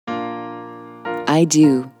I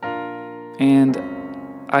do. And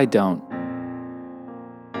I don't.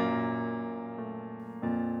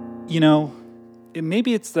 You know,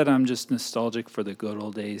 maybe it's that I'm just nostalgic for the good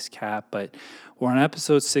old days, Kat, but we're on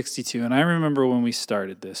episode 62, and I remember when we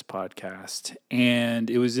started this podcast, and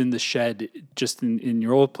it was in the shed, just in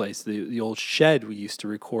your old place, the old shed we used to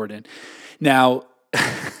record in. Now,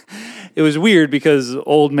 it was weird because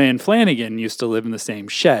old man Flanagan used to live in the same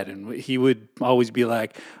shed, and he would always be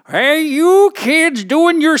like, "Hey, you kids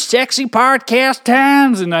doing your sexy podcast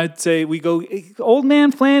times?" And I'd say, hey, "Old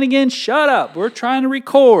man Flanagan, shut up. We're trying to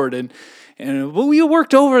record." And we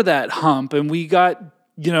worked over that hump, and we got,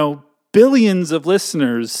 billions of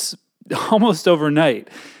listeners almost overnight.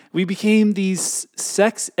 We became these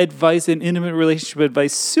sex advice and intimate relationship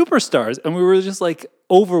advice superstars, and we were just like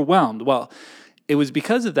overwhelmed. Well, it was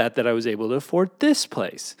because of that I was able to afford this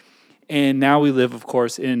place. And now we live, of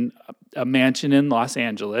course, in a mansion in Los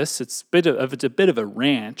Angeles. It's a bit of a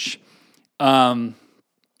ranch. I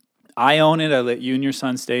own it. I let you and your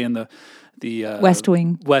son stay in the West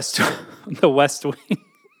Wing. The West Wing.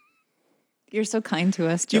 You're so kind to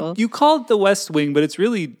us, Joel. You call it the West Wing, but it's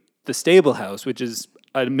really the stable house, which is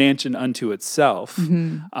a mansion unto itself.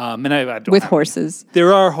 Mm-hmm. And I don't with horses.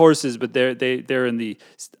 There are horses, but they're in the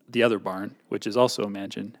other barn, which is also a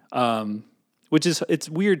mansion. It's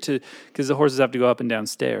weird because the horses have to go up and down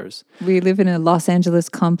stairs. We live in a Los Angeles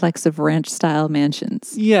complex of ranch-style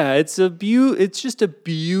mansions. Yeah, it's just a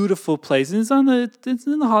beautiful place, and it's in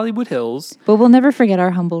the Hollywood Hills. But we'll never forget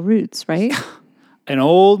our humble roots, right? An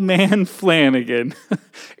old man Flanagan.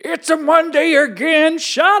 It's a Monday again.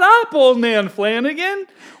 Shut up, old man Flanagan.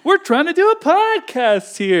 We're trying to do a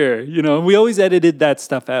podcast here. We always edited that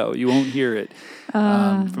stuff out. You won't hear it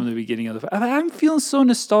from the beginning of the. I'm feeling so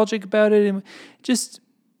nostalgic about it, and just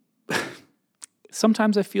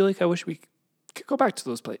sometimes I feel like I wish we could go back to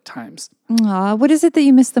those times. Aw, what is it that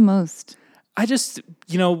you miss the most? I just,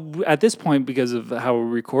 at this point, because of how we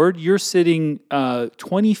record, you're sitting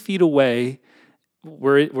 20 feet away.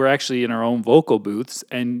 We're actually in our own vocal booths,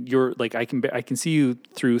 and you're like I can see you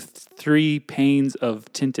through 3 panes of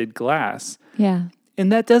tinted glass. Yeah.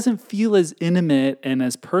 And that doesn't feel as intimate and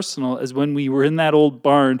as personal as when we were in that old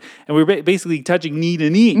barn and we were basically touching knee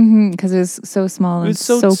to knee. Because it was so small and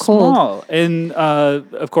so cold. Small. And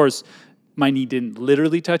of course, my knee didn't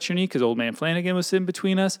literally touch your knee because old man Flanagan was in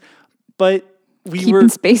between us. But we were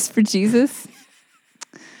space for Jesus.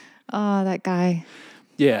 Oh, that guy.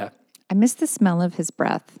 Yeah. I miss the smell of his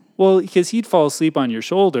breath. Well, because he'd fall asleep on your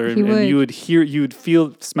shoulder, and you would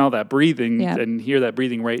smell that breathing, and hear that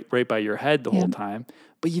breathing right by your head the whole time.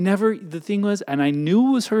 But you never. The thing was, and I knew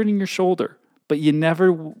it was hurting your shoulder, but you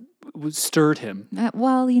never stirred him.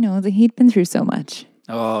 He'd been through so much.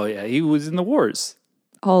 Oh yeah, he was in the wars.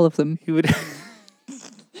 All of them. He would.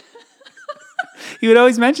 He would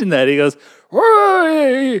always mention that. He goes,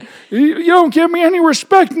 "Hey, you don't give me any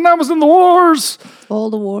respect, and I was in the wars. All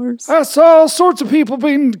the wars. I saw all sorts of people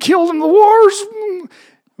being killed in the wars."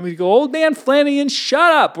 We go, "Old man Flanagan,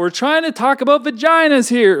 shut up. We're trying to talk about vaginas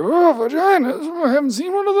here." "Oh, vaginas. I haven't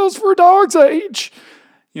seen one of those for a dog's age."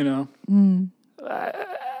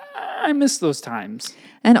 I miss those times.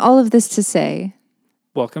 And all of this to say,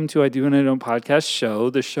 welcome to I Do and I Don't podcast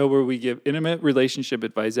show, the show where we give intimate relationship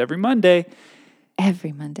advice every Monday.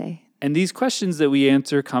 Every Monday. And these questions that we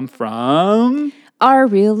answer come from our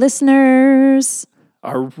real listeners.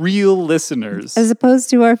 Our real listeners. As opposed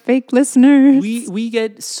to our fake listeners. We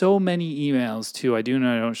get so many emails to I do and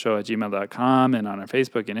I don't show at gmail.com and on our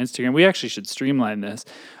Facebook and Instagram. We actually should streamline this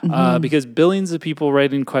because billions of people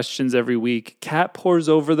write in questions every week. Kat pours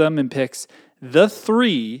over them and picks the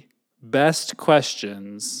 3 best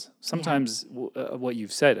questions. Sometimes what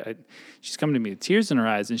you've said, she's come to me with tears in her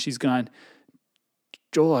eyes and she's gone,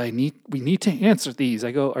 "Joel, we need to answer these."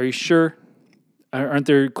 I go, "Are you sure? Aren't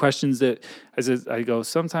there questions that..." I go,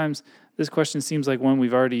 "Sometimes this question seems like one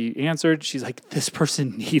we've already answered." She's like, "This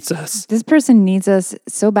person needs us. This person needs us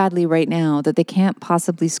so badly right now that they can't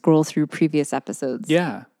possibly scroll through previous episodes."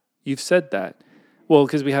 Yeah, you've said that. Well,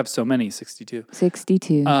 because we have so many, 62.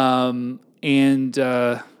 62.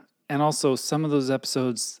 And also some of those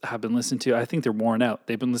episodes have been listened to. I think they're worn out.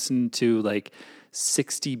 They've been listened to like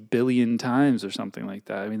 60 billion times or something like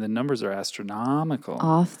that. I mean, the numbers are astronomical.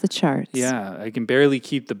 Off the charts. Yeah, I can barely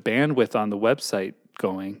keep the bandwidth on the website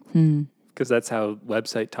going because that's how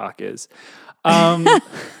website talk is. Kat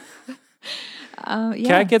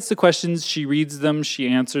gets the questions, she reads them, she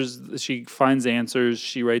answers, she finds answers,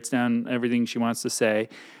 she writes down everything she wants to say,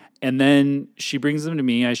 and then she brings them to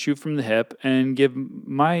me. I shoot from the hip and give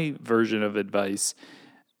my version of advice.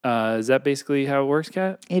 Is that basically how it works,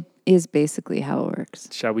 Kat? It is basically how it works.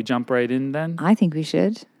 Shall we jump right in then? I think we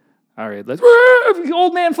should. All right, let's.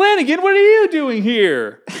 Old man Flanagan, what are you doing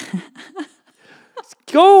here?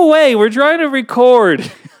 Go away. We're trying to record.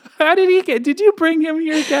 How did he get? Did you bring him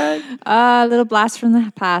here, Kat? A little blast from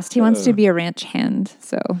the past. He wants to be a ranch hand,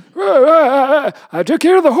 so. I took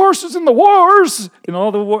care of the horses in the wars. In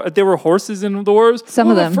all the war, there were horses in the wars. Some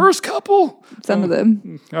of them. The first couple. Some of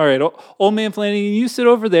them. All right, old man Flanagan, you sit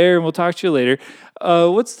over there, and we'll talk to you later.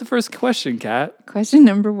 What's the first question, Kat? Question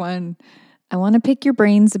number 1. I want to pick your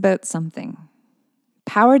brains about something.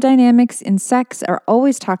 Power dynamics in sex are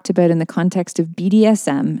always talked about in the context of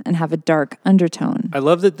BDSM and have a dark undertone. I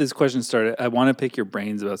love that this question started. I want to pick your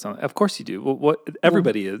brains about something. Of course you do. What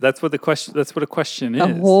everybody is. That's what the question. That's what a question is.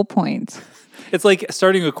 The whole point. It's like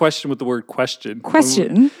starting a question with the word question.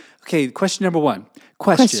 Question. Okay, question number 1.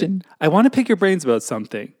 Question. I want to pick your brains about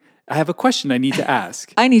something. I have a question I need to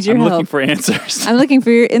ask. I need your I'm help. looking for answers. I'm looking for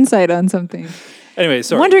your insight on something. Anyway,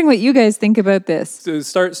 sorry. Wondering what you guys think about this. So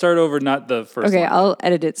start over, not the first Okay, line. I'll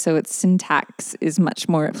edit it so its syntax is much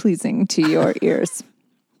more pleasing to your ears.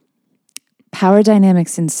 Power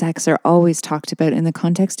dynamics in sex are always talked about in the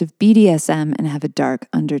context of BDSM and have a dark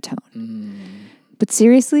undertone. But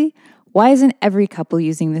seriously, why isn't every couple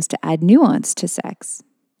using this to add nuance to sex?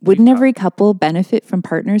 Wouldn't every couple benefit from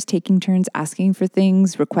partners taking turns asking for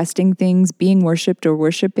things, requesting things, being worshipped or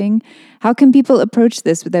worshiping? How can people approach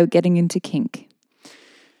this without getting into kink?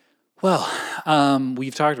 Well,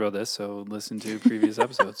 we've talked about this, so listen to previous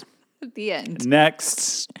episodes. At the end.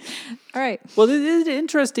 Next. All right. Well, it is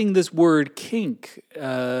interesting, this word kink.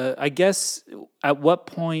 I guess at what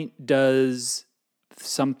point does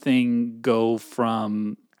something go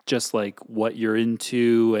from just like what you're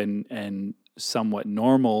into and somewhat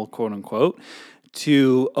normal, quote unquote,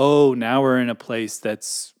 to, now we're in a place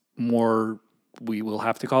that's more, we will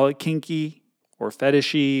have to call it kinky or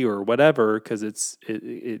fetishy or whatever, because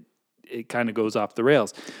it kind of goes off the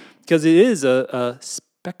rails. Because it is a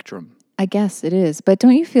spectrum. I guess it is. But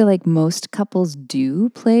don't you feel like most couples do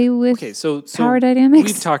play with so power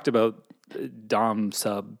dynamics? We've talked about dom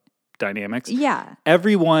sub dynamics. Yeah.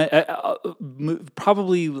 Everyone,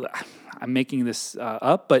 probably, I'm making this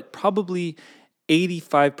up, but probably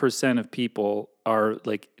 85% of people are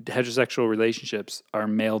like heterosexual relationships are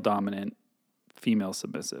male dominant, female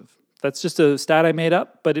submissive. That's just a stat I made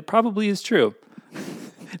up, but it probably is true.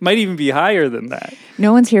 It might even be higher than that.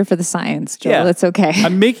 No one's here for the science, Joel. Yeah. That's okay.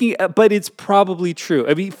 I'm making, but it's probably true.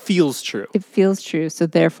 I mean, it feels true. It feels true. So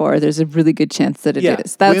therefore, there's a really good chance that it Yeah.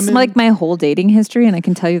 is. That's Women- like my whole dating history, and I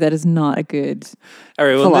can tell you that is not a good All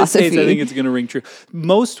right. Well, philosophy. in this case, I think it's going to ring true.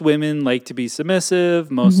 Most women like to be submissive.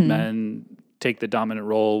 Most men take the dominant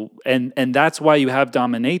role, and that's why you have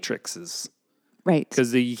dominatrixes. Right.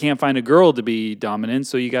 Because you can't find a girl to be dominant,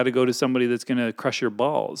 so you got to go to somebody that's going to crush your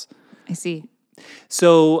balls. I see.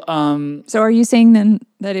 So, So are you saying then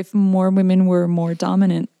that if more women were more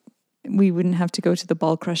dominant, we wouldn't have to go to the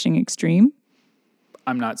ball crushing extreme?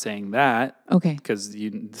 I'm not saying that. Okay. Because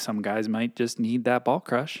some guys might just need that ball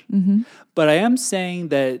crush. Mm-hmm. But I am saying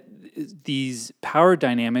that these power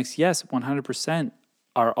dynamics, yes, 100%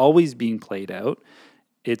 are always being played out.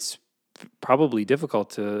 It's probably difficult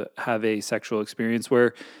to have a sexual experience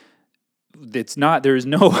where there's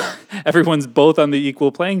no, everyone's both on the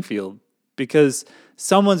equal playing field, because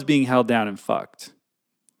someone's being held down and fucked.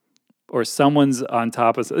 Or someone's on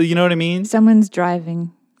top of, you know what I mean? Someone's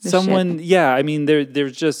driving the ship. Yeah. I mean,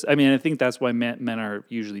 there's just, I think that's why men are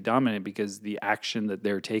usually dominant, because the action that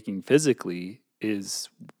they're taking physically is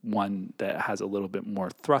one that has a little bit more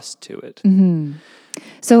thrust to it. Mm-hmm.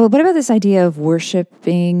 So what about this idea of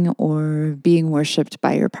worshiping or being worshipped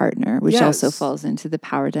by your partner, which also falls into the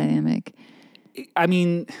power dynamic? I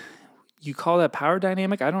mean, you call that power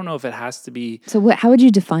dynamic? I don't know if it has to be. So how would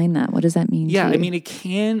you define that? What does that mean? Yeah, to you? I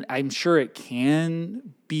mean, I'm sure it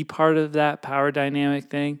can be part of that power dynamic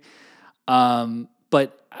thing.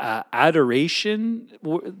 But adoration,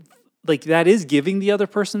 like that is giving the other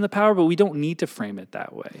person the power, but we don't need to frame it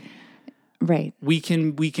that way. Right. We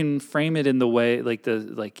can frame it in the way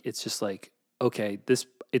it's just like, okay,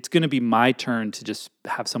 it's going to be my turn to just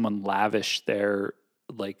have someone lavish their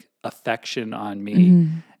like affection on me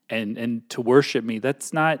and to worship me.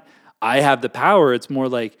 That's not, I have the power. It's more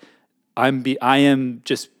like I am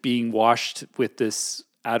just being washed with this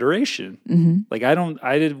adoration. Mm-hmm. Like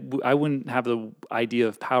I wouldn't have the idea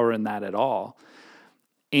of power in that at all.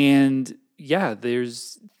 And yeah,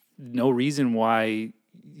 there's no reason why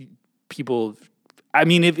people, I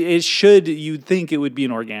mean, if it should, you'd think it would be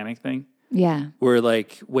an organic thing. Yeah. Where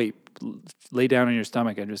like, wait, lay down on your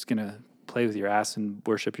stomach. I'm just going to play with your ass and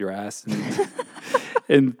worship your ass. And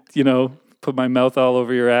and, put my mouth all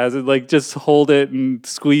over your ass and like just hold it and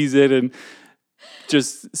squeeze it and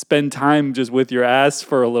just spend time just with your ass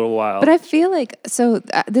for a little while. But I feel like,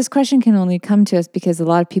 this question can only come to us because a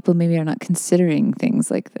lot of people maybe are not considering things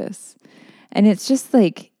like this. And it's just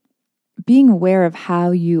like being aware of how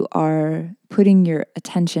you are putting your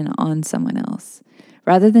attention on someone else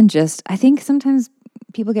rather than just, I think sometimes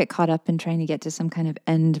people get caught up in trying to get to some kind of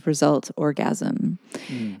end result orgasm.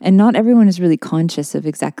 And not everyone is really conscious of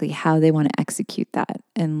exactly how they want to execute that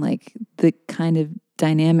and like the kind of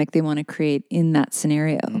dynamic they want to create in that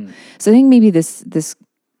scenario. So I think maybe this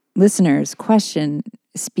listener's question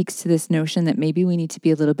speaks to this notion that maybe we need to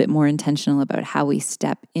be a little bit more intentional about how we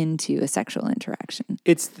step into a sexual interaction.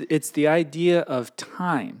 It's the idea of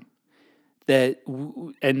time that,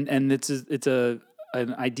 and it's an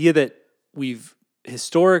idea that we've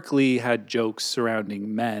historically had jokes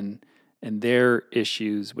surrounding men and their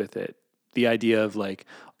issues with it. The idea of like,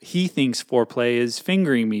 he thinks foreplay is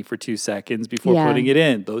fingering me for 2 seconds before putting it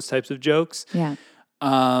in. Those types of jokes. Yeah.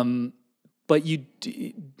 But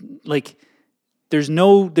like, there's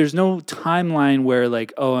no timeline where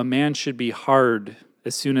like, oh, a man should be hard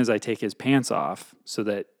as soon as I take his pants off so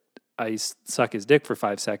that I suck his dick for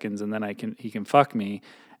 5 seconds and then he can fuck me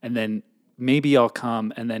and then maybe I'll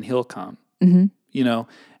come and then he'll come.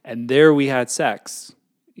 And there we had sex,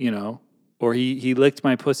 or he licked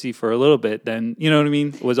my pussy for a little bit, then, you know what I mean?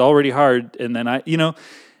 It was already hard. And then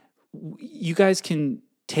you guys can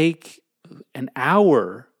take an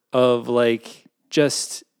hour of like,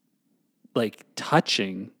 just like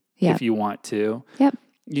touching if you want to,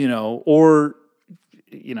 or,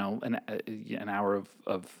 an hour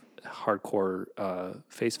of hardcore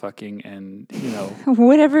face fucking and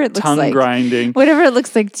whatever it looks tongue like, grinding, whatever it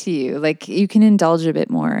looks like to you. Like you can indulge a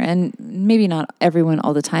bit more, and maybe not everyone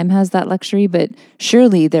all the time has that luxury, but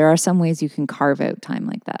surely there are some ways you can carve out time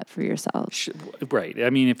like that for yourself. Right.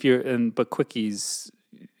 I mean, but quickies,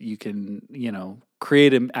 you can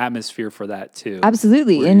create an atmosphere for that too.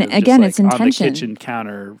 Absolutely, and again, it's intention. On the kitchen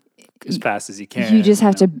counter as fast as you can. You just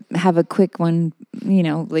have to have a quick one,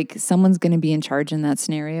 like someone's going to be in charge in that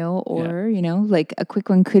scenario, or, like a quick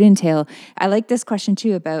one could entail. I like this question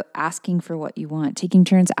too about asking for what you want, taking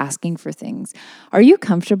turns asking for things. Are you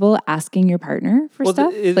comfortable asking your partner for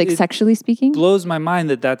stuff, sexually speaking? Blows my mind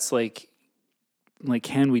that's like,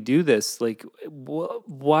 can we do this? Like,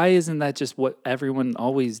 why isn't that just what everyone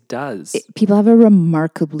always does? People have a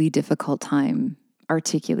remarkably difficult time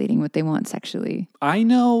articulating what they want sexually. I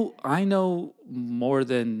know more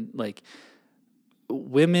than like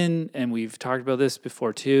women, and we've talked about this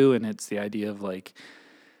before too, and it's the idea of like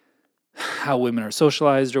how women are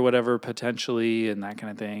socialized or whatever potentially and that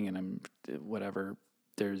kind of thing, and whatever.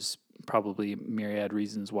 There's probably myriad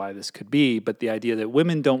reasons why this could be, but the idea that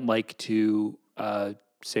women don't like to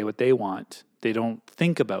say what they want. They don't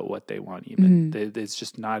think about what they want even. It's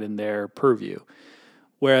just not in their purview.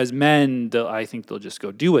 Whereas men, I think they'll just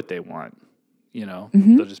go do what they want.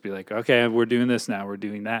 They'll just be like, okay, we're doing this now. We're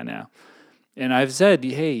doing that now. And I've said,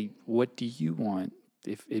 hey, what do you want?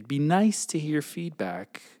 If it'd be nice to hear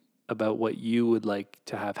feedback about what you would like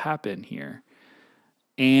to have happen here.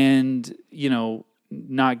 And,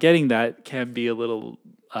 not getting that can be a little,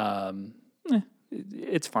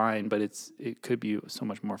 it's fine, but it could be so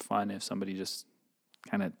much more fun if somebody just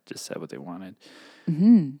kind of just said what they wanted.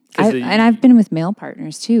 And I've been with male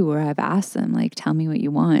partners too, where I've asked them, like, tell me what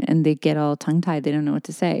you want. And they get all tongue tied. They don't know what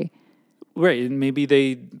to say. Right. And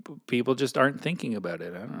maybe people just aren't thinking about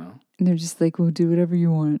it. I don't know. And they're just like, well, do whatever you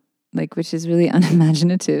want. Like, which is really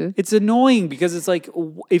unimaginative. It's annoying because it's like,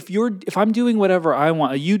 if I'm doing whatever I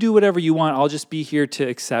want, you do whatever you want, I'll just be here to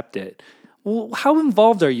accept it. Well, how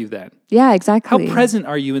involved are you then? Yeah, exactly. How present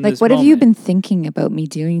are you in this moment? Like, what have you been thinking about me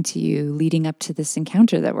doing to you leading up to this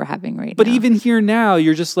encounter that we're having right now? But even here now,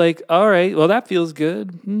 you're just like, all right, well, that feels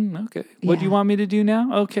good. Okay. What do you want me to do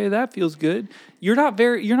now? Okay, that feels good. You're not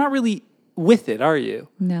really with it, are you?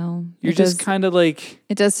 No. You're just kind of like...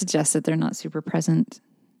 It does suggest that they're not super present.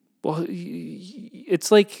 Well,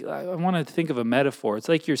 it's like, I want to think of a metaphor. It's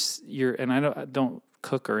like you're and I don't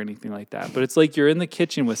cook or anything like that, but it's like you're in the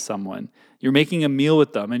kitchen with someone. You're making a meal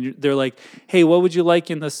with them, and they're like, hey, what would you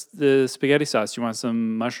like in the spaghetti sauce? You want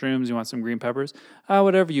some mushrooms? You want some green peppers?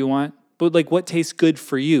 Whatever you want. But like, what tastes good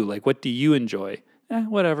for you? Like, what do you enjoy?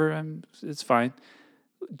 Whatever. It's fine.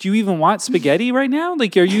 Do you even want spaghetti right now?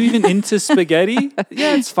 Like, are you even into spaghetti?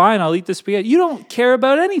 Yeah, it's fine. I'll eat the spaghetti. You don't care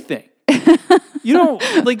about anything. You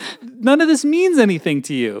don't, like, none of this means anything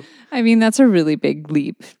to you. I mean, that's a really big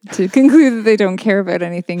leap to conclude that they don't care about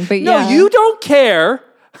anything. But no, you don't care.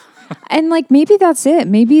 And like maybe that's it.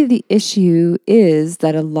 Maybe the issue is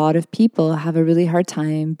that a lot of people have a really hard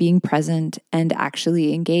time being present and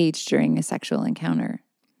actually engaged during a sexual encounter.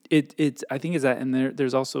 It's I think is that, and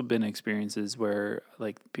there's also been experiences where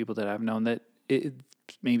like people that I've known that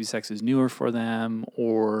maybe sex is newer for them,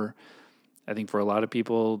 or I think for a lot of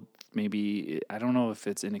people maybe I don't know if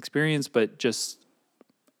it's inexperience, but just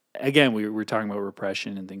again we're talking about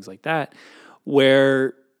repression and things like that,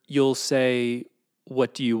 where you'll say,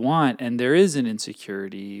 what do you want? And there is an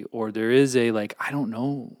insecurity, or there is a like, I don't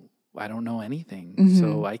know anything.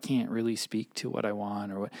 So I can't really speak to what I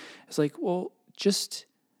want, or what. It's like, well, just,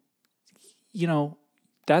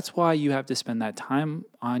 that's why you have to spend that time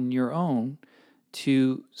on your own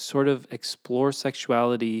to sort of explore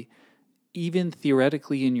sexuality, even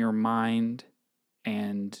theoretically in your mind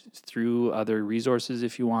and through other resources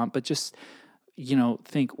if you want, but just,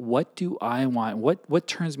 think, what do I want? What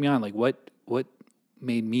turns me on? Like what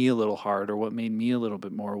made me a little hard, or what made me a little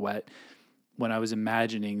bit more wet when I was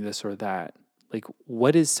imagining this or that? Like,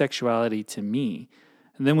 what is sexuality to me?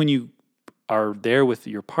 And then when you are there with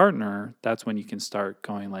your partner, that's when you can start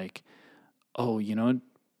going like, oh,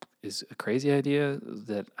 is a crazy idea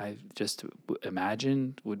that I just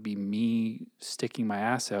imagined would be me sticking my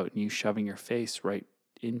ass out and you shoving your face right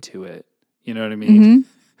into it. You know what I mean?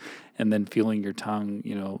 And then feeling your tongue,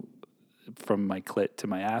 from my clit to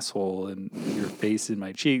my asshole and your face in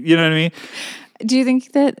my cheek. You know what I mean? Do you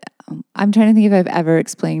think that I'm trying to think if I've ever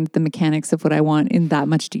explained the mechanics of what I want in that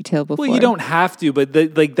much detail before? Well, you don't have to, but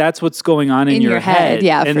that's what's going on in your head.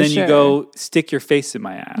 Yeah, and for then sure. you go, stick your face in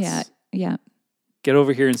my ass. Yeah. Get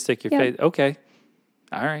over here and stick your face. Okay.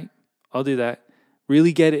 All right. I'll do that.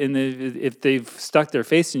 Really get it. And if they've stuck their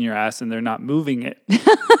face in your ass and they're not moving it,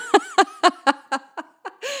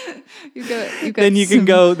 then you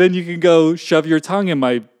can go shove your tongue in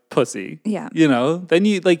my pussy. Yeah. Then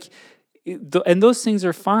you like, and those things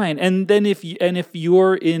are fine. And then if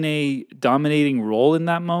you're in a dominating role in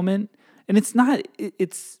that moment, and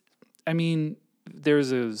I mean,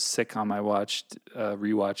 there's a sitcom I watched,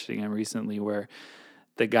 rewatching it recently, where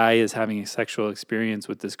the guy is having a sexual experience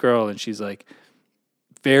with this girl, and she's like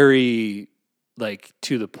very like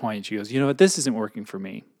to the point. She goes, you know what, this isn't working for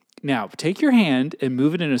me. Now take your hand and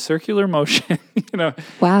move it in a circular motion,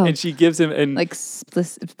 Wow. And she gives him like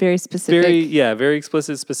very specific. Very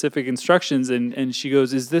explicit, specific instructions. And she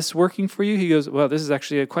goes, is this working for you? He goes, well, this is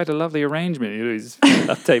actually quite a lovely arrangement. He's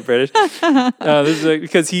uptight British. This is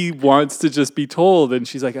because he wants to just be told. And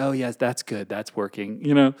she's like, oh yes, that's good. That's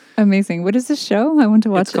working, Amazing. What is this show? I want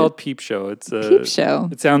to watch it. It's called Peep Show. It's Peep Show.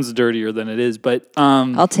 It sounds dirtier than it is, but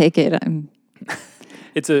I'll take it.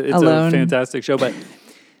 It's a fantastic show. But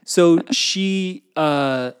so she,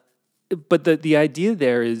 but the idea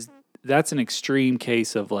there is that's an extreme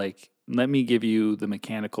case of like, let me give you the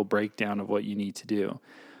mechanical breakdown of what you need to do.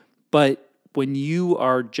 But when you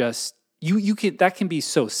are just, you can, that can be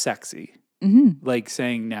so sexy. Like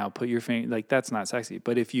saying, now put your finger, like that's not sexy.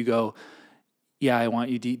 But if you go, yeah, I want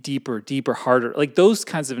you deeper, harder, like those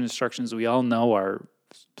kinds of instructions we all know are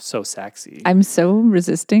so sexy. I'm so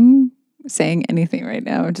resisting saying anything right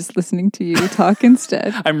now. I'm just listening to you talk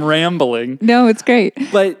instead. I'm rambling. No, it's great.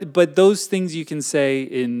 But those things you can say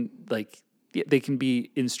in like, they can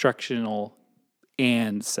be instructional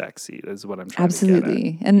and sexy. That's what I'm trying Absolutely.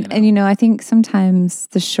 to get at. And I think sometimes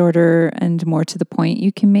the shorter and more to the point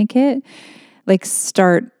you can make it, like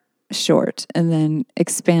start short and then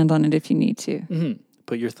expand on it if you need to.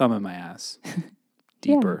 Put your thumb in my ass.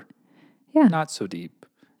 Deeper. Yeah. Not so deep.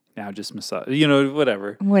 Now just massage,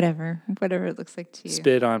 whatever. Whatever it looks like to you.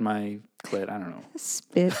 Spit on my clit. I don't know.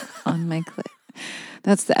 Spit on my clit.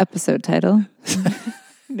 That's the episode title.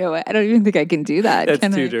 No, I don't even think I can do that.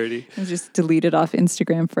 That's too dirty. I'll just delete it off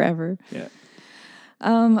Instagram forever. Yeah.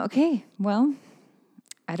 Okay. Well,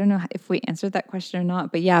 I don't know if we answered that question or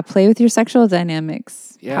not, but yeah, play with your sexual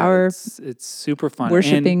dynamics. Yeah, Power, it's super fun.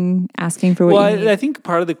 Worshiping, asking for what you need. I think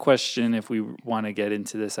part of the question, if we want to get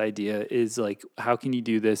into this idea, is like, how can you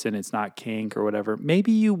do this and it's not kink or whatever?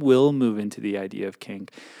 Maybe you will move into the idea of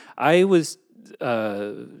kink. I was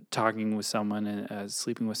talking with someone and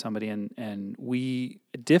sleeping with somebody, and we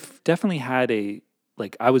definitely had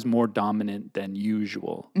I was more dominant than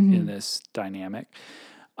usual in this dynamic.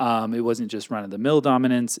 It wasn't just run-of-the-mill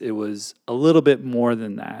dominance. It was a little bit more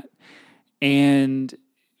than that. And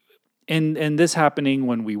this happening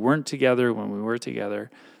when we weren't together, when we were together.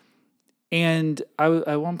 And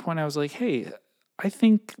at one point I was like, hey, I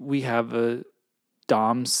think we have a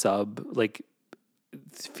dom sub, like,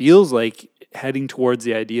 feels like heading towards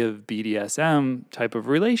the idea of BDSM type of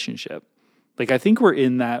relationship. Like, I think we're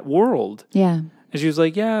in that world. Yeah. And she was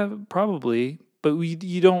like, yeah, probably. but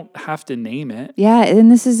you don't have to name it. Yeah,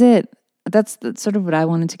 and this is it. That's sort of what I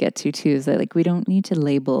wanted to get to too, is that like we don't need to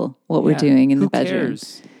label what we're doing in the bedroom. Who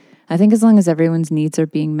cares? I think as long as everyone's needs are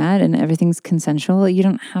being met and everything's consensual, you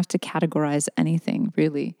don't have to categorize anything,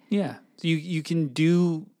 really. Yeah. You can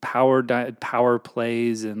do power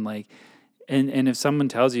plays and like and if someone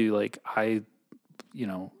tells you like I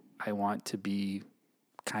want to be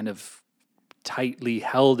kind of tightly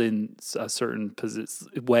held in a certain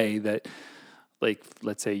way that, like,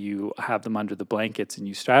 let's say you have them under the blankets and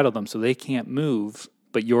you straddle them so they can't move,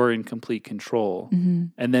 but you're in complete control. Mm-hmm.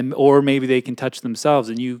 And then, or maybe they can touch themselves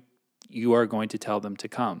and you are going to tell them to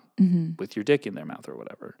come with your dick in their mouth or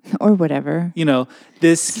whatever. Or whatever.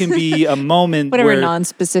 This can be a moment whatever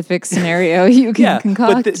non-specific scenario you can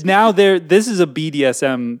concoct. But now this is a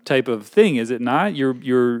BDSM type of thing, is it not?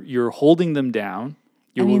 You're holding them down.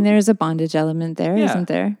 There's a bondage element there, isn't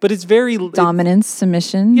there? But it's very dominance,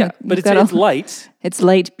 submission. Yeah, but it's light. It's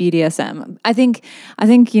light BDSM. I think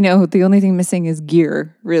the only thing missing is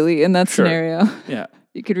gear, really, in that scenario. Yeah,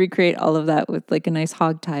 you could recreate all of that with like a nice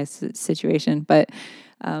hog tie situation. But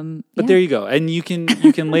there you go, and you can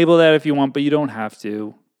label that if you want, but you don't have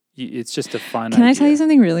to. It's just a fun. Can I tell you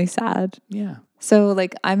something really sad? Yeah. So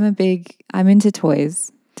like I'm into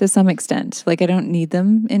toys. To some extent. Like I don't need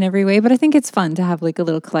them in every way, but I think it's fun to have like a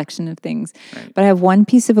little collection of things. Right. But I have one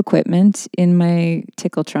piece of equipment in my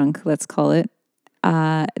tickle trunk, let's call it,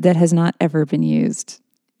 that has not ever been used.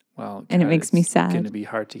 Well, and it makes me sad. It's going to be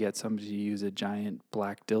hard to get somebody to use a giant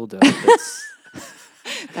black dildo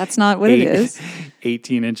that's not what it is.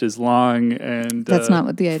 18 inches long and that's not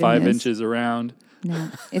what the item 5 is. inches around. No,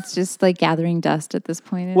 it's just like gathering dust at this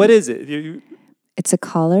point. What is it? It's a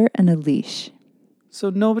collar and a leash. So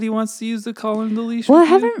nobody wants to use the collar and the leash? Well, I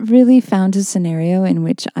haven't really found a scenario in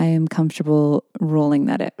which I am comfortable rolling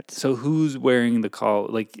that out. So who's wearing the collar?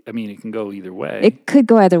 Like, I mean, it can go either way. It could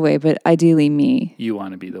go either way, but ideally me. You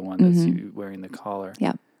want to be the one that's wearing the collar.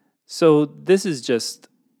 Yeah. So this is just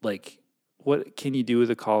like, what can you do with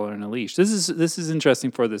a collar and a leash? This is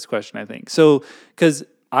interesting for this question, I think. So, because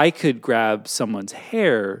I could grab someone's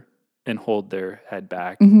hair and hold their head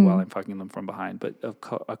back while I'm fucking them from behind, but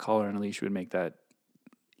a collar and a leash would make that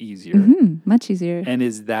easier. Much easier. And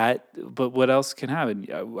but what else can happen?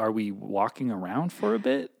 Are we walking around for a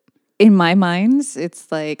bit? In my mind,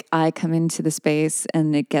 it's like I come into the space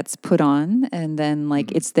and it gets put on and then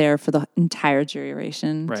like it's there for the entire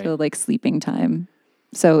duration till like sleeping time.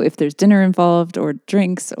 So if there's dinner involved or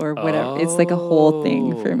drinks or whatever, it's like a whole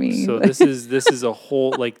thing for me. So this is a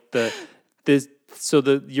whole like this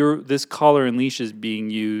collar and leash is being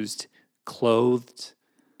used clothed.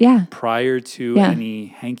 Yeah. Prior to any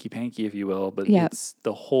hanky-panky, if you will, but it's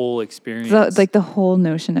the whole experience. Like the whole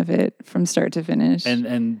notion of it from start to finish.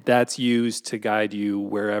 And that's used to guide you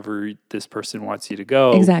wherever this person wants you to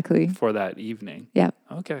go. Exactly. For that evening. Yeah.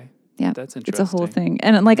 Okay. Yeah. That's interesting. It's a whole thing.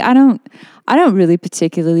 And like I don't really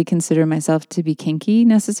particularly consider myself to be kinky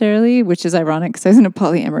necessarily, which is ironic because I was in a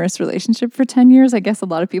polyamorous relationship for 10 years. I guess a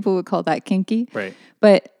lot of people would call that kinky. Right.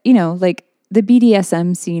 But, like the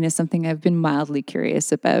BDSM scene is something I've been mildly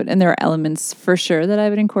curious about. And there are elements for sure that I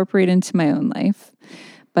would incorporate into my own life.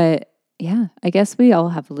 But yeah, I guess we all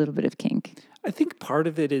have a little bit of kink. I think part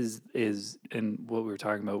of it is in what we were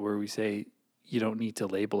talking about where we say you don't need to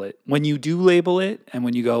label it. When you do label it and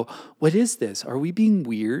when you go, what is this? Are we being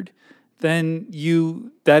weird? Then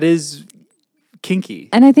that is kinky.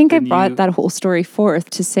 And I think I brought that whole story forth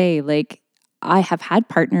to say, like, I have had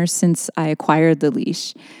partners since I acquired the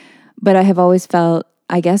leash. But I have always felt,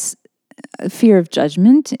 I guess, a fear of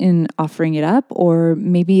judgment in offering it up, or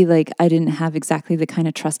maybe like I didn't have exactly the kind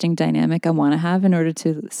of trusting dynamic I want to have in order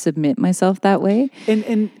to submit myself that way.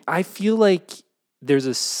 And I feel like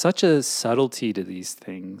there's such a subtlety to these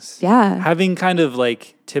things. Yeah. Having kind of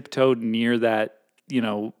like tiptoed near that,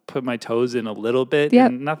 put my toes in a little bit,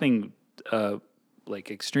 and nothing like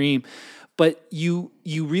extreme, but you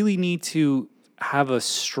really need to have a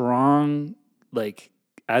strong, like,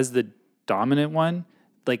 as the dominant one,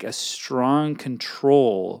 like a strong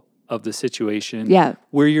control of the situation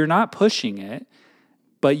where you're not pushing it,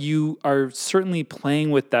 but you are certainly playing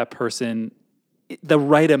with that person the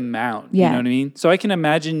right amount. You know what I mean? So I can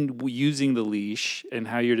imagine using the leash and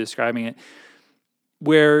how you're describing it,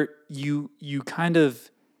 where you kind of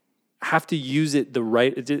have to use it the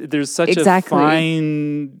right. There's such a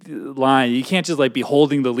fine line. You can't just like be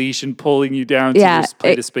holding the leash and pulling you down to just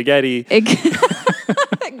plate of spaghetti.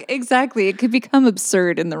 Exactly. It could become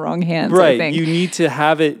absurd in the wrong hands. Right. I think. You need to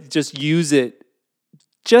have it, just use it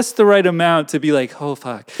just the right amount to be like, oh,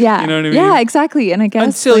 fuck. Yeah. You know what I mean? Yeah, exactly. And I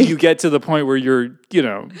guess until you get to the point where you're,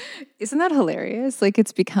 Isn't that hilarious? Like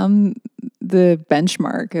it's become the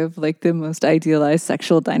benchmark of like the most idealized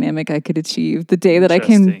sexual dynamic I could achieve. The day that I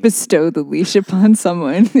can Interesting. bestow the leash upon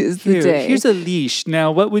someone is the day. Here's a leash.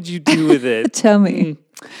 Now, what would you do with it? Tell me,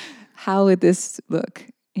 how would this look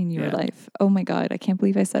in your Yeah. life? Oh my God, I can't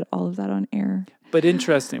believe I said all of that on air. But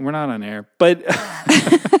interesting. We're not on air, but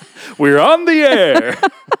we're on the air.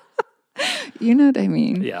 You know what I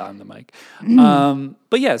mean? Yeah, on the mic.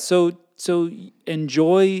 But yeah, so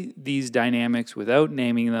enjoy these dynamics without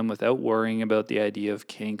naming them, without worrying about the idea of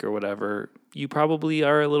kink or whatever. You probably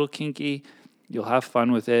are a little kinky. You'll have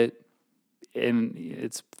fun with it, and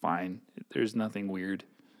it's fine. There's nothing weird.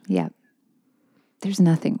 Yeah. There's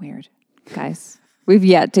nothing weird, guys. We've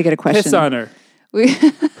yet to get a question. Piss on her.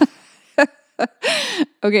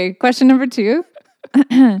 Okay, question number 2.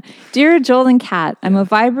 Dear Joel and Kat, I'm a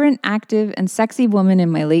vibrant, active, and sexy woman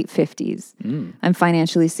in my late 50s. I'm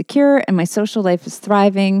financially secure and my social life is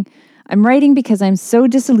thriving. I'm writing because I'm so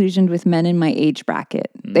disillusioned with men in my age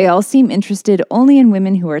bracket. They all seem interested only in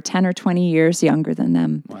women who are 10 or 20 years younger than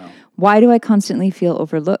them. Wow. Why do I constantly feel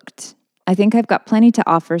overlooked? I think I've got plenty to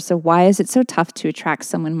offer, so why is it so tough to attract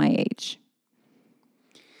someone my age?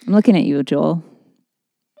 I'm looking at you, Joel.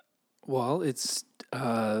 Well, it's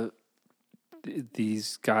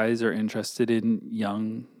these guys are interested in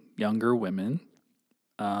younger women,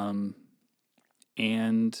 and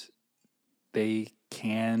they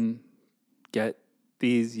can get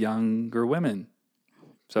these younger women.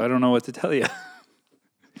 So I don't know what to tell you.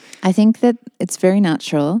 I think that it's very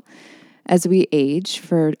natural as we age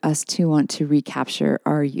for us to want to recapture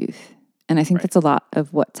our youth. And I think Right. that's a lot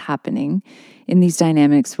of what's happening in these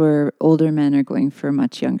dynamics where older men are going for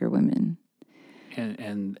much younger women.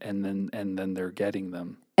 And then they're getting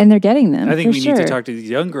them. And they're getting them. I think for we sure. need to talk to these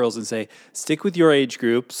young girls and say, stick with your age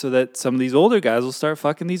group so that some of these older guys will start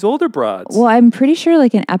fucking these older broads. Well, I'm pretty sure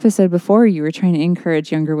like an episode before you were trying to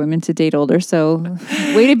encourage younger women to date older. So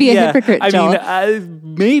way to be a hypocrite, Joel. I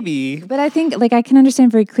mean, maybe. But I think like I can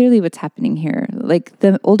understand very clearly what's happening here. Like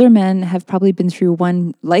the older men have probably been through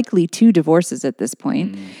one, likely 2 divorces at this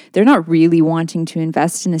point. They're not really wanting to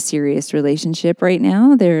invest in a serious relationship right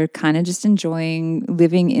now. They're kind of just enjoying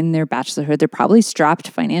living in their bachelorhood. They're probably strapped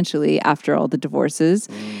financially after all the divorces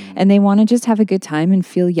and they want to just have a good time and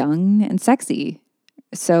feel young and sexy.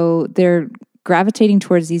 So they're gravitating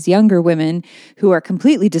towards these younger women who are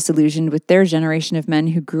completely disillusioned with their generation of men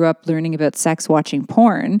who grew up learning about sex watching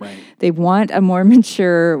porn. Right. They want a more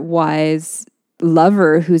mature, wise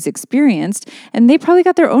lover who's experienced, and they probably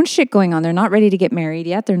got their own shit going on. They're not ready to get married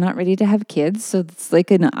yet. They're not ready to have kids. So it's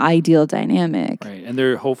like an ideal dynamic. Right. And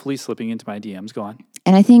they're hopefully slipping into my DMs. Go on.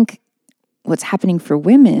 And I think what's happening for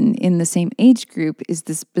women in the same age group is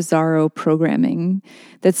this bizarro programming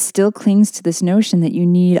that still clings to this notion that you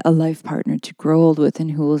need a life partner to grow old with and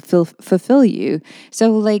who will fulfill you. So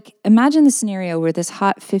like imagine the scenario where this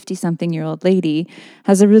hot 50-something-year-old lady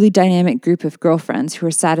has a really dynamic group of girlfriends who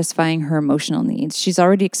are satisfying her emotional needs. She's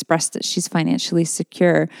already expressed that she's financially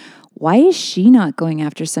secure. Why is she not going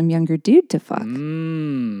after some younger dude to fuck?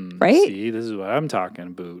 Right? See, this is what I'm talking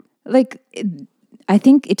about. Like I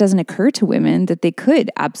think it doesn't occur to women that they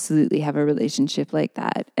could absolutely have a relationship like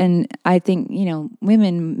that. And I think, you know,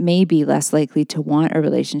 women may be less likely to want a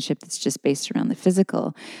relationship that's just based around the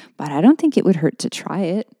physical, but I don't think it would hurt to try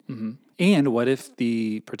it. And what if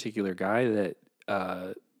the particular guy that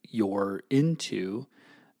you're into,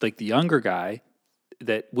 like the younger guy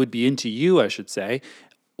that would be into you, I should say,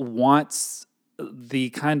 wants the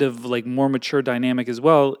kind of like more mature dynamic as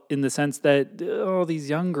well, in the sense that these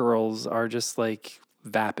young girls are just like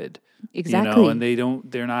vapid, Exactly. and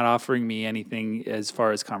they're not offering me anything as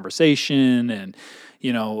far as conversation and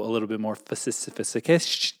a little bit more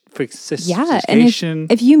sophistication. Yeah,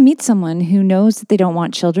 and if you meet someone who knows that they don't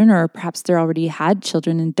want children, or perhaps they're already had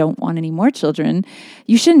children and don't want any more children,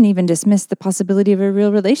 you shouldn't even dismiss the possibility of a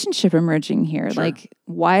real relationship emerging here. Sure. Like,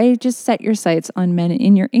 why just set your sights on men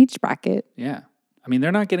in your age bracket? Yeah. I mean,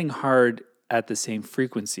 they're not getting hard at the same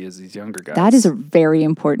frequency as these younger guys. That is a very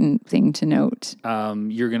important thing to note.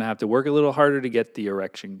 You're going to have to work a little harder to get the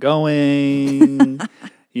erection going.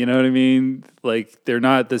 You know what I mean? Like, they're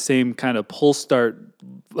not the same kind of pull start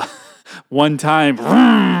one time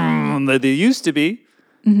that they used to be.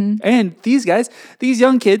 And these guys, these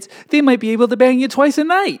young kids, they might be able to bang you twice a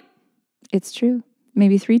night. It's true.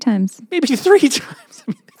 Maybe 3 times. Maybe 3 times.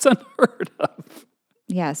 I mean, it's unheard of.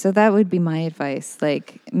 Yeah, so that would be my advice.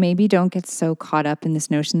 Like, maybe don't get so caught up in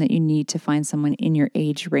this notion that you need to find someone in your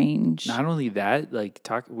age range. Not only that, like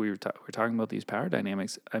we're talking about these power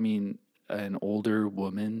dynamics. I mean, an older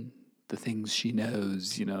woman the things she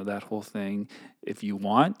knows, that whole thing. If you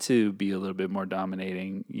want to be a little bit more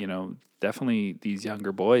dominating, definitely these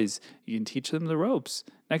younger boys, you can teach them the ropes.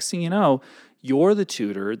 Next thing you know, you're the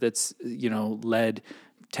tutor that's, led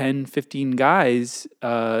 10, 15 guys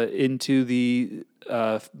into the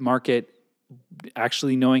market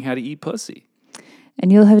actually knowing how to eat pussy.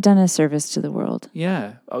 And you'll have done a service to the world.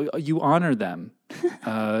 Yeah. You honor them.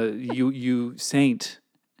 You saint.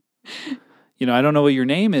 I don't know what your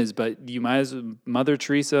name is, but you might as well, Mother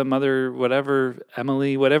Teresa, Mother whatever,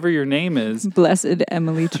 Emily, whatever your name is. Blessed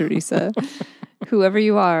Emily Teresa. Whoever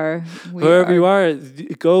you are. You are,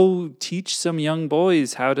 go teach some young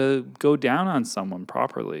boys how to go down on someone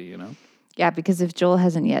properly, Yeah, because if Joel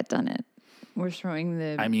hasn't yet done it, we're throwing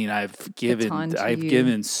the I've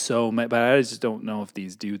given so much, but I just don't know if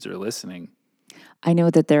these dudes are listening. I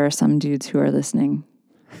know that there are some dudes who are listening.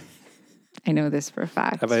 I know this for a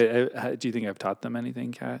fact. Do you think I've taught them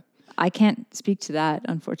anything, Kat? I can't speak to that,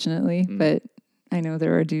 unfortunately, but I know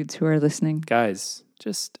there are dudes who are listening. Guys,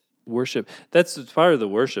 just worship. That's part of the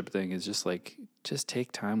worship thing is just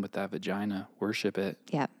take time with that vagina. Worship it.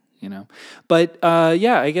 Yeah. But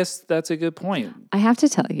I guess that's a good point. I have to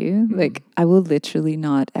tell you, I will literally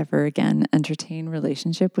not ever again entertain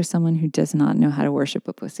relationship with someone who does not know how to worship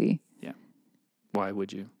a pussy. Yeah. Why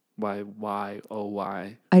would you? Why? Oh,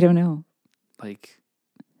 why? I don't know. Like,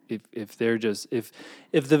 if they're just if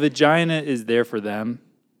the vagina is there for them,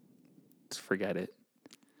 just forget it.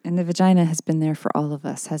 And the vagina has been there for all of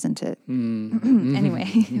us, hasn't it? Anyway,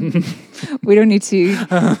 we don't need to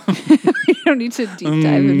deep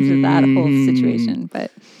dive into that whole situation.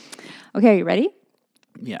 But okay, are you ready?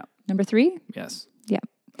 Yeah. Number 3? Yes. Yeah.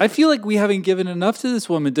 I feel like we haven't given enough to this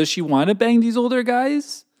woman. Does she want to bang these older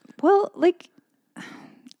guys? Well,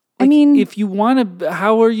 I mean, if you want to,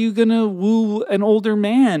 how are you gonna woo an older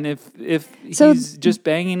man if he's just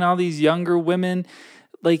banging all these younger women?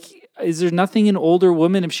 Like, is there nothing in older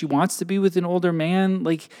woman if she wants to be with an older man?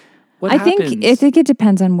 Like, what happens? I think it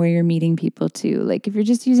depends on where you're meeting people too. Like, if you're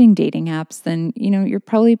just using dating apps, then you're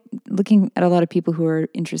probably looking at a lot of people who are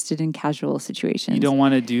interested in casual situations.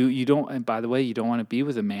 And by the way, you don't want to be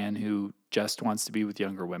with a man who just wants to be with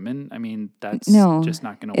younger women. I mean, that's just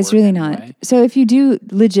not going to work. It's really anyway. not. So if you do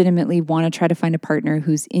legitimately want to try to find a partner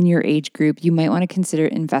who's in your age group, you might want to consider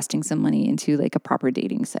investing some money into like a proper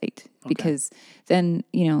dating site, because then,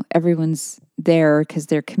 everyone's there because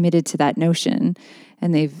they're committed to that notion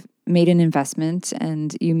and they've made an investment,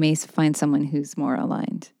 and you may find someone who's more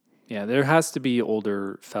aligned. Yeah, there has to be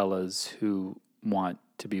older fellas who want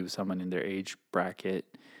to be with someone in their age bracket.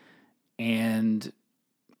 And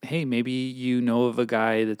hey, maybe you know of a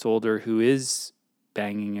guy that's older who is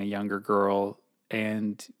banging a younger girl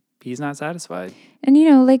and he's not satisfied. And,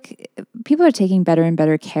 people are taking better and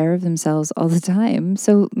better care of themselves all the time.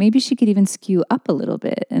 So maybe she could even skew up a little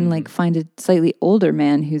bit and find a slightly older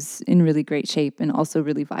man who's in really great shape and also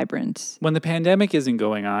really vibrant. When the pandemic isn't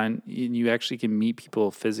going on, you actually can meet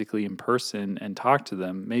people physically in person and talk to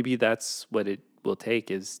them. Maybe that's what it will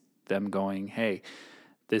take, is them going, hey,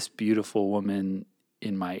 this beautiful woman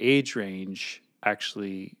in my age range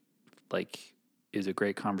actually is a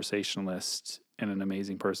great conversationalist and an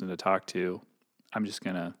amazing person to talk to. I'm just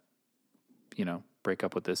going to, break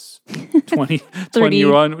up with this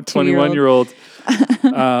 21-year-old,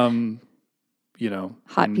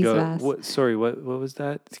 hot piece of ass. What was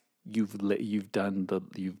that? You've done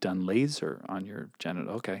laser on your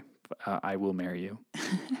genital. Okay. I will marry you.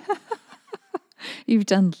 You've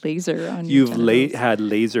done laser on your genitals. You've had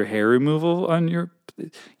laser hair removal on your,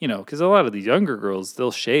 because a lot of these younger girls,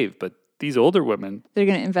 they'll shave, but these older women, they're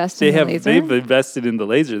going to invest in the laser? They've invested in the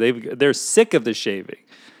laser. They're sick of the shaving.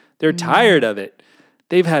 They're tired of it.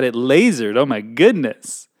 They've had it lasered. Oh my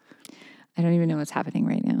goodness. I don't even know what's happening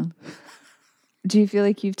right now. Do you feel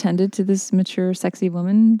like you've tended to this mature, sexy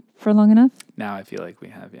woman for long enough? Now I feel like we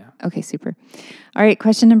have, yeah. Okay, super. All right,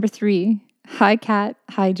 question number 3. Hi, Kat.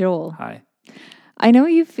 Hi, Joel. Hi. I know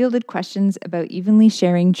you've fielded questions about evenly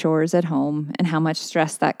sharing chores at home and how much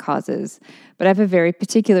stress that causes, but I have a very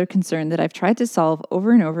particular concern that I've tried to solve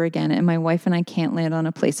over and over again, and my wife and I can't land on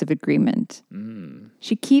a place of agreement.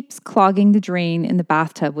 She keeps clogging the drain in the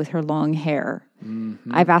bathtub with her long hair.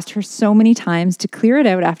 Mm-hmm. I've asked her so many times to clear it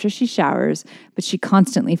out after she showers, but she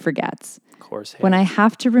constantly forgets. When I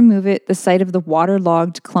have to remove it, the sight of the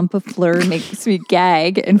waterlogged clump of fleur makes me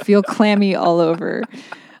gag and feel clammy all over.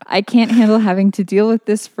 I can't handle having to deal with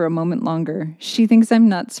this for a moment longer. She thinks I'm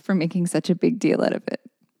nuts for making such a big deal out of it.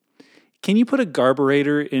 Can you put a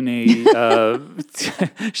garburator in a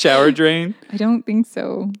shower drain? I don't think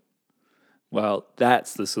so. Well,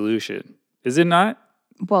 that's the solution. Is it not?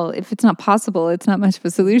 Well, if it's not possible, it's not much of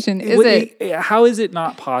a solution, is it? How is it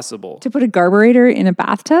not possible? To put a garburator in a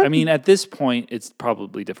bathtub? I mean, at this point, it's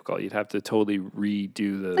probably difficult. You'd have to totally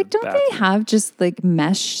redo the Like, don't bathroom. they have just like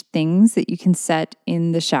mesh things that you can set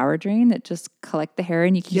in the shower drain that just collect the hair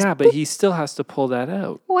and you can Yeah, just but he still has to pull that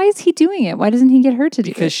out. Why is he doing it? Why doesn't he get her to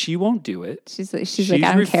do Because it? she won't do it. She's like, she's I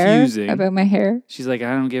don't refusing. care about my hair. She's like,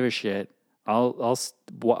 I don't give a shit.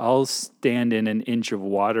 I'll stand in an inch of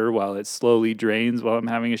water while it slowly drains while I'm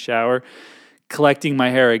having a shower, collecting my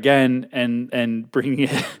hair again and bringing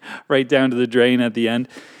it right down to the drain at the end.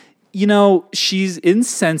 You know, she's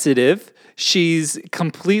insensitive. She's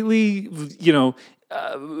completely,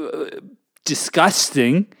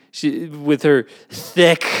 disgusting. She, with her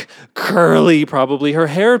thick, curly, probably her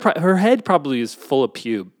head probably is full of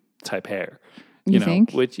pube type hair. You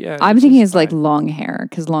think? Which, yeah. I'm which thinking is it's like fine. long hair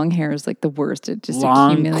because long hair is like the worst. It just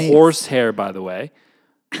Long, accumulates. coarse hair, by the way.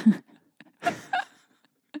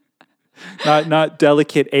 not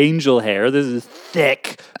delicate angel hair. This is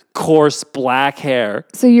thick, coarse black hair.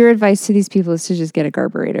 So your advice to these people is to just get a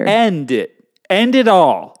garburator. End it. End it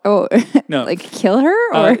all. Oh, No. like kill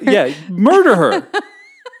her or Yeah, murder her.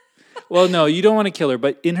 Well, no, you don't want to kill her,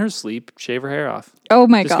 but in her sleep, shave her hair off. oh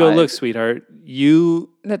my Just god, go, look, sweetheart, you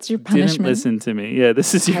that's your didn't punishment. listen to me. Yeah,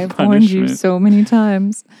 this is your I've warned punishment. you so many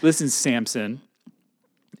times. Listen, Samson,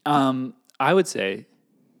 I would say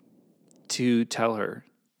to tell her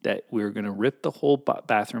that we're going to rip the whole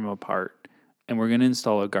bathroom apart and we're going to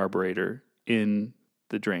install a garburator in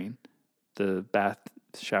the drain, the bath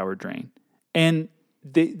shower drain. And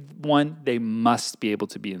they must be able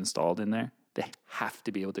to be installed in there. They have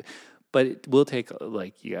to be able to. But it will take,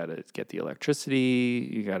 like, you got to get the electricity,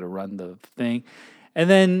 you got to run the thing. And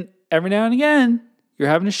then every now and again, you're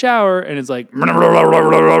having a shower and it's like,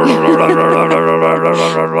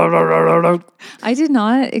 I did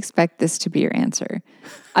not expect this to be your answer.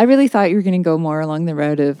 I really thought you were going to go more along the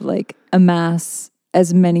route of like amass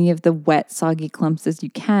as many of the wet, soggy clumps as you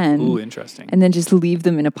can. ooh, interesting. And then just leave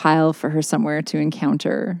them in a pile for her somewhere to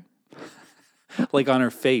encounter. Like on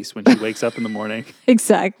her face when she wakes up in the morning.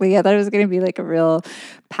 Exactly. I thought it was going to be like a real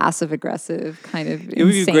passive aggressive kind of It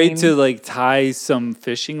would be great to like tie some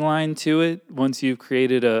fishing line to it once you've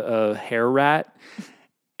created a hair rat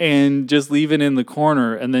and just leave it in the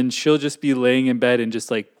corner. And then she'll just be laying in bed and just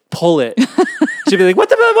like pull it. She'll be like, what's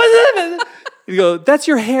that? You go, that's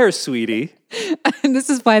your hair, sweetie. And this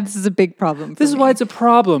is why this is a big problem. This is why it's a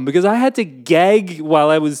problem because I had to gag while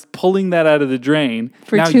I was pulling that out of the drain.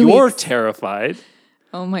 For now 2 you're weeks. terrified.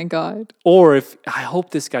 Oh my God. Or if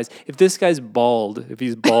this guy's bald, if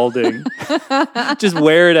he's balding, just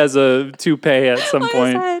wear it as a toupee at some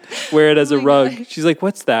point. head. Wear it as a my rug. God. She's like,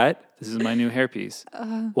 what's that? This is my new hairpiece.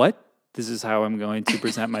 What? This is how I'm going to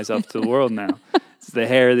present myself to the world now. It's the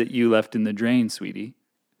hair that you left in the drain, sweetie.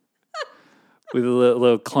 With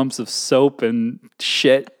little clumps of soap and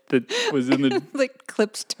shit that was in the Like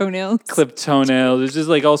clipped toenails. clipped toenail. There's just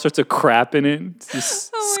like all sorts of crap in it. It's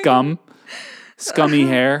just scum. Scummy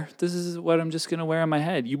hair. This is what I'm just going to wear on my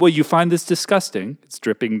head. You find this disgusting. It's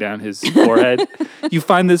dripping down his forehead. You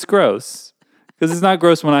find this gross. Because it's not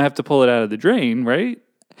gross when I have to pull it out of the drain, right?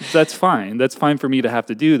 That's fine. That's fine for me to have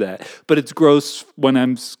to do that. But it's gross when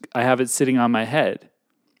I have it sitting on my head.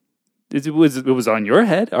 It was on your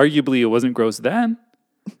head. Arguably, it wasn't gross then.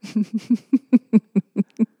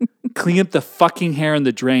 Clean up the fucking hair in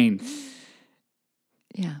the drain.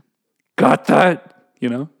 Yeah. Got that? You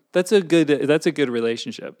know? That's a good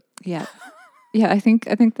relationship. Yeah. Yeah, I think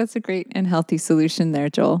that's a great and healthy solution there,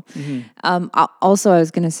 Joel. Mm-hmm. Also, I was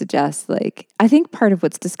going to suggest, like, I think part of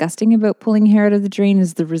what's disgusting about pulling hair out of the drain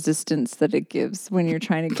is the resistance that it gives when you're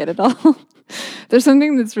trying to get it all. There's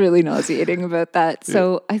something that's really nauseating about that.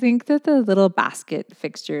 So I think that the little basket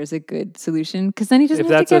fixture is a good solution because then he doesn't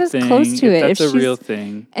have to get as close to it. If that's a she's- real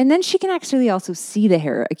thing. And then she can actually also see the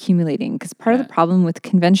hair accumulating because part of the problem with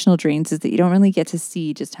conventional drains is that you don't really get to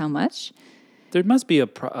see just how much. There must be a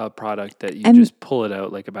product that you And just pull it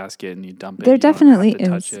out like a basket and you dump it. There You don't have definitely to is.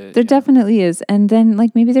 touch it. There Yeah. definitely is. And then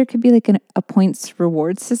like maybe there could be like a points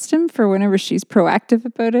reward system for whenever she's proactive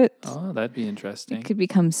about it. Oh, that'd be interesting. It could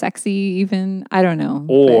become sexy even. I don't know.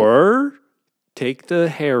 Or take the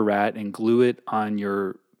hair rat and glue it on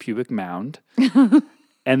your pubic mound.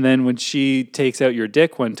 And then when she takes out your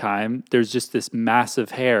dick one time, there's just this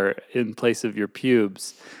massive hair in place of your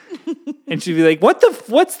pubes. And she'd be like,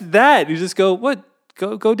 what's that? You just go, what?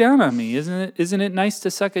 Go down on me. Isn't it nice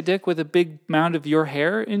to suck a dick with a big mound of your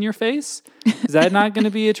hair in your face? Is that not going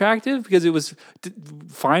to be attractive? Because it was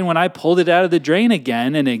fine when I pulled it out of the drain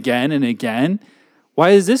again and again and again.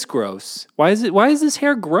 Why is this gross? Why is this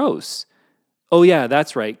hair gross? Oh yeah,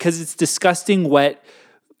 that's right. Because it's disgusting, wet,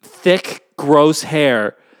 thick, gross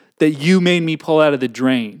hair that you made me pull out of the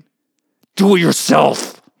drain. Do it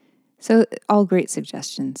yourself. So all great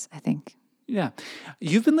suggestions, I think. Yeah.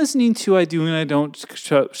 You've been listening to I Do and I Don't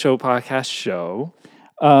show podcast show.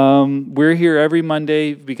 We're here every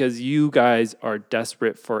Monday because you guys are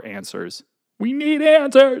desperate for answers. We need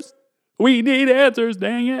answers. We need answers,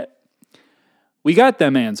 dang it. We got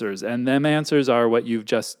them answers, and them answers are what you've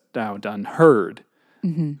just now done heard.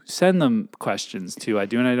 Mm-hmm. Send them questions to I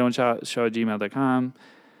Do and I Don't show at gmail.com,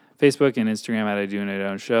 Facebook and Instagram at I Do and I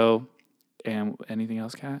Don't show. And anything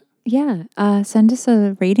else, Kat? Yeah. Send us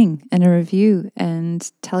a rating and a review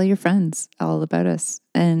and tell your friends all about us.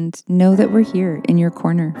 And know that we're here in your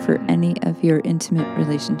corner for any of your intimate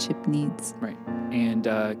relationship needs. Right. And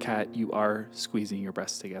Kat, you are squeezing your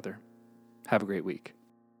breasts together. Have a great week.